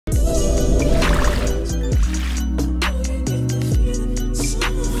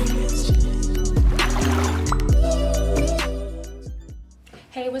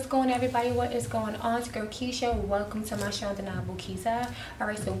everybody, what is going on? It's girl Keisha. Welcome to my show Undeniablekeziah.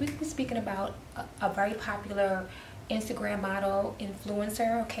 Alright, so we're speaking about a very popular Instagram model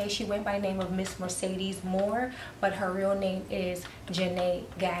influencer. Okay, she went by the name of Miss Mercedes Morr, but her real name is Janae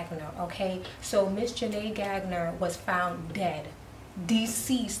Gagner. Okay, so Miss Janae Gagner was found dead,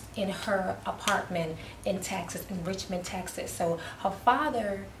 deceased in her apartment in Texas, in Richmond, Texas. So her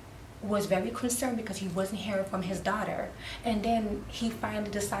father was very concerned because he wasn't hearing from his daughter, and then he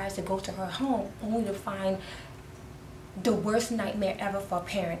finally decides to go to her home, only to find the worst nightmare ever for a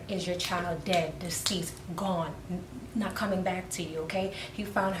parent is your child dead, deceased, gone, not coming back to you. Okay, he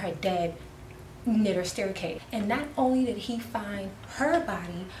found her dead near the staircase, and not only did he find her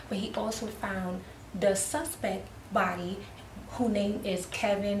body, but he also found the suspect body, whose name is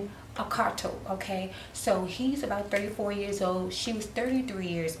Kevin Akato. Okay, so he's about 34 years old, she was 33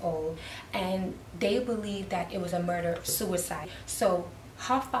 years old, and they believe that it was a murder suicide. So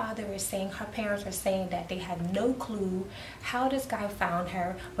her father is saying, her parents are saying that they have no clue how this guy found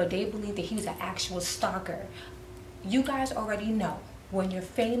her, but they believe that he was an actual stalker. You guys already know, when you're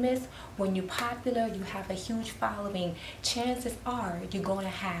famous, when you're popular, you have a huge following, chances are you're going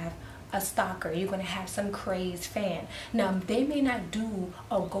to have a stalker, you're going to have some crazed fan. Now, they may not do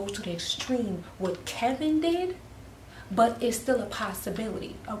or go to the extreme what Kevin did, but it's still a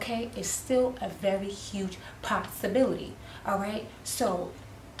possibility. Okay, it's still a very huge possibility. All right, so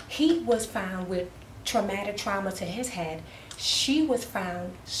he was found with traumatic trauma to his head. She was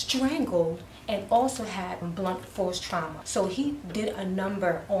found strangled and also had blunt force trauma. So he did a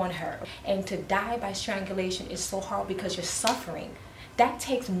number on her, and to die by strangulation is so hard because you're suffering. That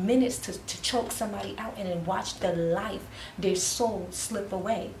takes minutes to choke somebody out and then watch the life, their soul slip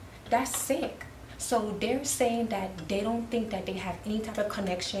away. That's sick. So they're saying that they don't think that they have any type of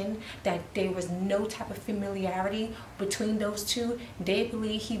connection, that there was no type of familiarity between those two. They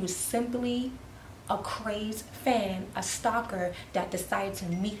believe he was simply a crazed fan, a stalker that decided to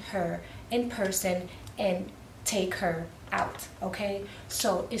meet her in person and take her out. Okay,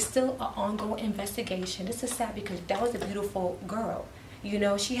 so it's still an ongoing investigation. This is sad because that was a beautiful girl. You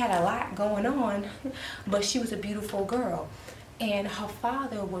know, she had a lot going on, but she was a beautiful girl. And her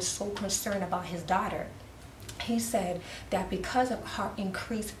father was so concerned about his daughter. He said that because of her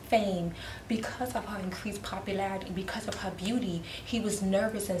increased fame, because of her increased popularity, because of her beauty, he was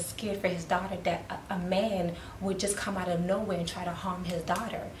nervous and scared for his daughter, that a man would just come out of nowhere and try to harm his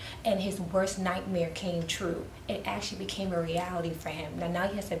daughter. And his worst nightmare came true. It actually became a reality for him. Now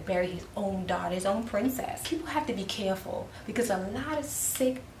he has to bury his own daughter, his own princess. People have to be careful because a lot of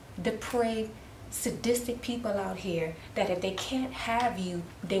sick, depraved, sadistic people out here, that if they can't have you,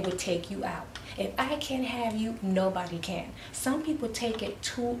 they would take you out. If I can't have you, nobody can. Some people take it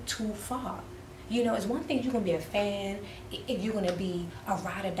too far. You know, it's one thing if you're gonna be a fan, if you're gonna be a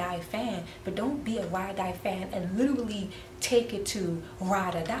ride or die fan, but don't be a ride or die fan and literally take it to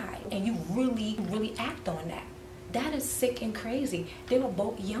ride or die, and you really act on that. That is sick and crazy. They were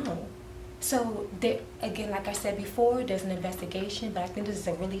both young. So, again, like I said before, there's an investigation, but I think this is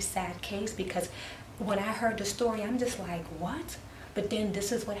a really sad case because when I heard the story, I'm just like, what? But then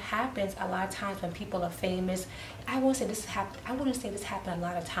this is what happens a lot of times when people are famous. I wouldn't say this happened a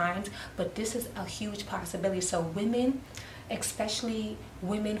lot of times, but this is a huge possibility. So women, especially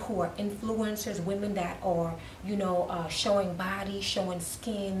women who are influencers, women that are, you know, showing body, showing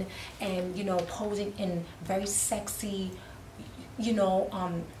skin, and, you know, posing in very sexy, you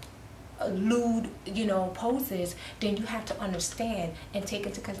know, lewd, you know, poses, then you have to understand and take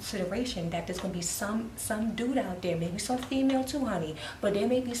into consideration that there's going to be some dude out there, maybe some female too, honey, but there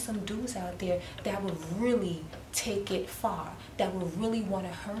may be some dudes out there that would really take it far, that would really want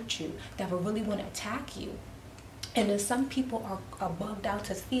to hurt you, that would really want to attack you. And then some people are bugged out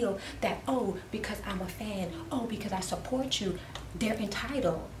to feel that, oh, because I'm a fan, oh, because I support you, they're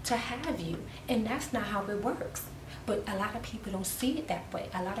entitled to have you. And that's not how it works. But a lot of people don't see it that way.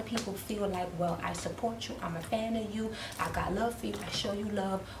 A lot of people feel like, well, I support you, I'm a fan of you, I got love for you, I show you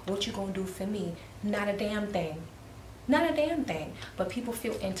love, what you gonna do for me? Not a damn thing. Not a damn thing. But people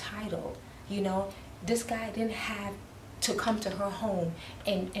feel entitled. You know, this guy didn't have to come to her home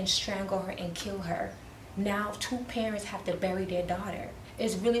and strangle her and kill her. Now two parents have to bury their daughter.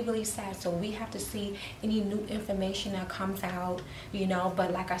 It's really sad. So we have to see any new information that comes out, you know.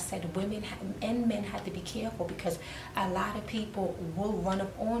 But like I said, women and men have to be careful because a lot of people will run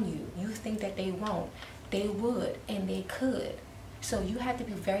up on you. You think that they won't. They would and they could. So you have to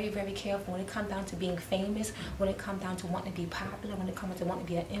be very careful when it comes down to being famous, when it comes down to wanting to be popular, when it comes to wanting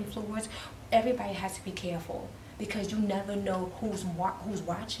to be an influencer. Everybody has to be careful because you never know who's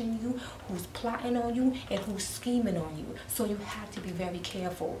watching you, who's plotting on you, and who's scheming on you. So you have to be very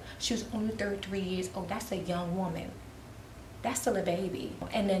careful. She was only 33 years old. That's a young woman. That's still a baby.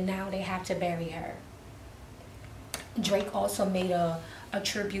 And then now they have to bury her. Drake also made a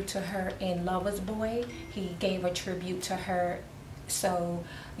tribute to her in Lover's Boy. He gave a tribute to her. So,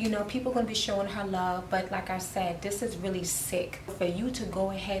 you know, people going to be showing her love. But like I said, this is really sick. For you to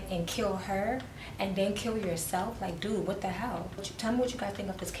go ahead and kill her and then kill yourself, like, dude, what the hell? Tell me what you guys think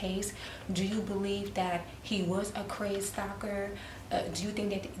of this case. Do you believe that he was a crazed stalker? Do you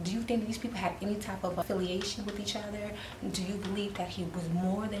think these people had any type of affiliation with each other? Do you believe that he was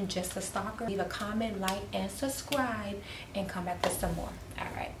more than just a stalker? Leave a comment, like, and subscribe, and come back for some more. All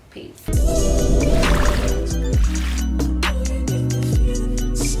right, peace.